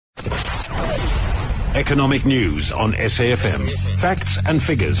Economic news on SAfm. Facts and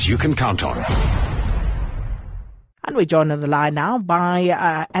figures you can count on. And we're joined on the line now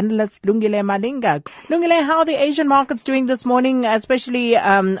by analyst Lungile Malinga. Lungile, how are the Asian markets doing this morning, especially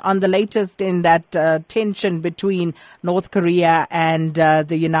on the latest in that tension between North Korea and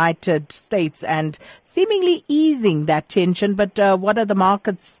the United States and seemingly easing that tension? But what are the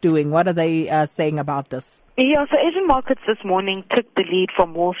markets doing? What are they saying about this? Yeah, so Asian markets this morning took the lead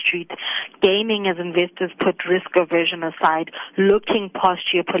from Wall Street, gaining as investors put risk aversion aside, looking past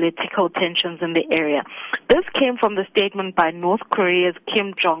geopolitical tensions in the area. This came from the statement by North Korea's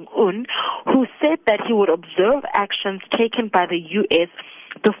Jong, who said that he would observe actions taken by the U.S.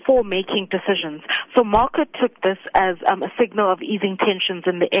 before making decisions. So market took this as a signal of easing tensions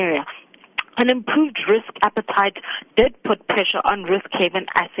in the area. An improved risk appetite did put pressure on risk haven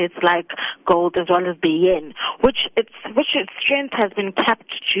assets like gold as well as the yen, which its strength has been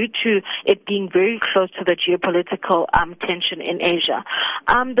capped due to it being very close to the geopolitical tension in Asia.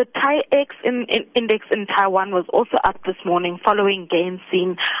 The TAIEX index in Taiwan was also up this morning following gains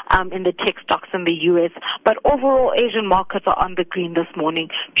seen in the tech stocks in the US. But overall, Asian markets are on the green this morning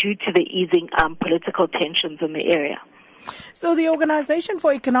due to the easing political tensions in the area. So the Organization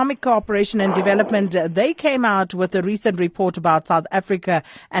for Economic Cooperation and Development, they came out with a recent report about South Africa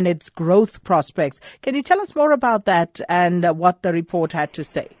and its growth prospects. Can you tell us more about that and what the report had to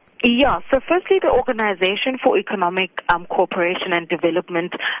say? Yeah, so firstly, the Organization for Economic Cooperation and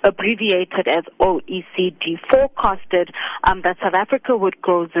Development, abbreviated as OECD, forecasted that South Africa would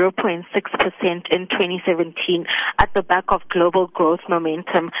grow 0.6% in 2017 at the back of global growth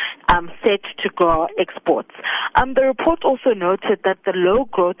momentum set to grow exports. The report also noted that the low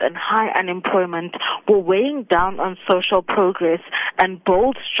growth and high unemployment were weighing down on social progress, and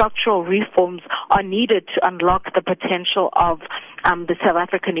bold structural reforms are needed to unlock the potential of the South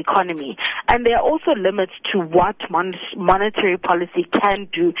African economy. And there are also limits to what monetary policy can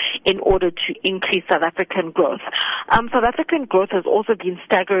do in order to increase South African growth. South African growth has also been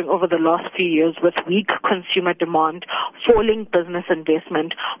staggering over the last few years with weak consumer demand, falling business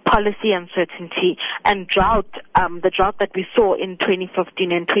investment, policy uncertainty, and drought, the drought that we saw in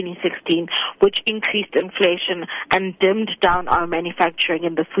 2015 and 2016, which increased inflation and dimmed down our manufacturing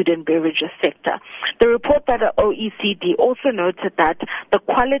in the food and beverages sector. The report by the OECD also noted that the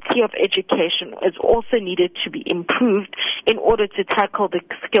quality of education is also needed to be improved in order to tackle the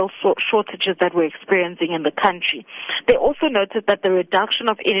skill shortages that we're experiencing in the country. They also noted that the reduction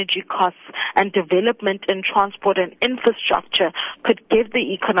of energy costs and development in transport and infrastructure could give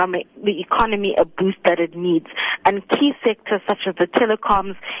the economy a boost that it needs, and key sectors such as the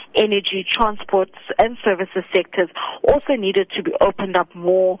telecoms, energy, transports, and services sectors also needed to be opened up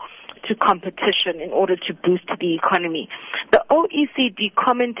more to competition in order to boost the economy. The OECD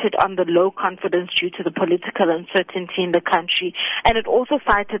commented on the low confidence due to the political uncertainty in the country, and it also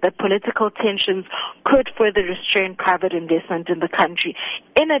cited that political tensions could further restrain private investment in the country.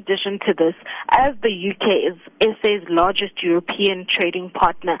 In addition to this, as the UK is SA's largest European trading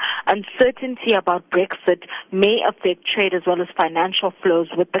partner, uncertainty about Brexit may affect trade as well as financial flows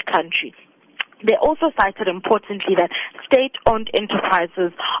with the country. They also cited, importantly, that state-owned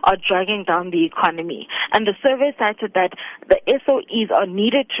enterprises are dragging down the economy. And the survey cited that the SOEs are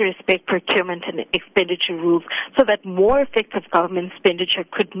needed to respect procurement and expenditure rules so that more effective government expenditure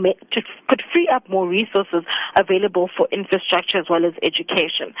could free up more resources available for infrastructure as well as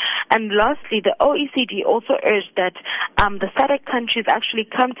education. And lastly, the OECD also urged that the SADC countries actually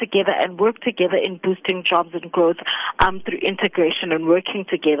come together and work together in boosting jobs and growth through integration and working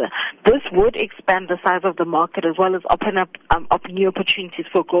together. This would expand the size of the market as well as open up new opportunities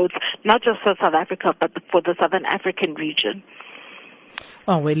for growth, not just for South Africa, but for the Southern African region.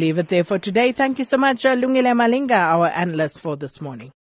 Well, we'll leave it there for today. Thank you so much, Lungile Malinga, our analyst for this morning.